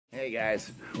Hey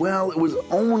guys. Well, it was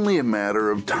only a matter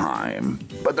of time,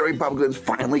 but the Republicans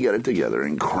finally got it together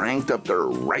and cranked up their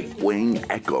right-wing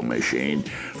echo machine,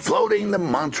 floating the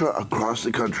mantra across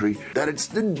the country that it's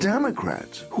the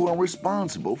Democrats who are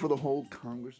responsible for the whole Congress.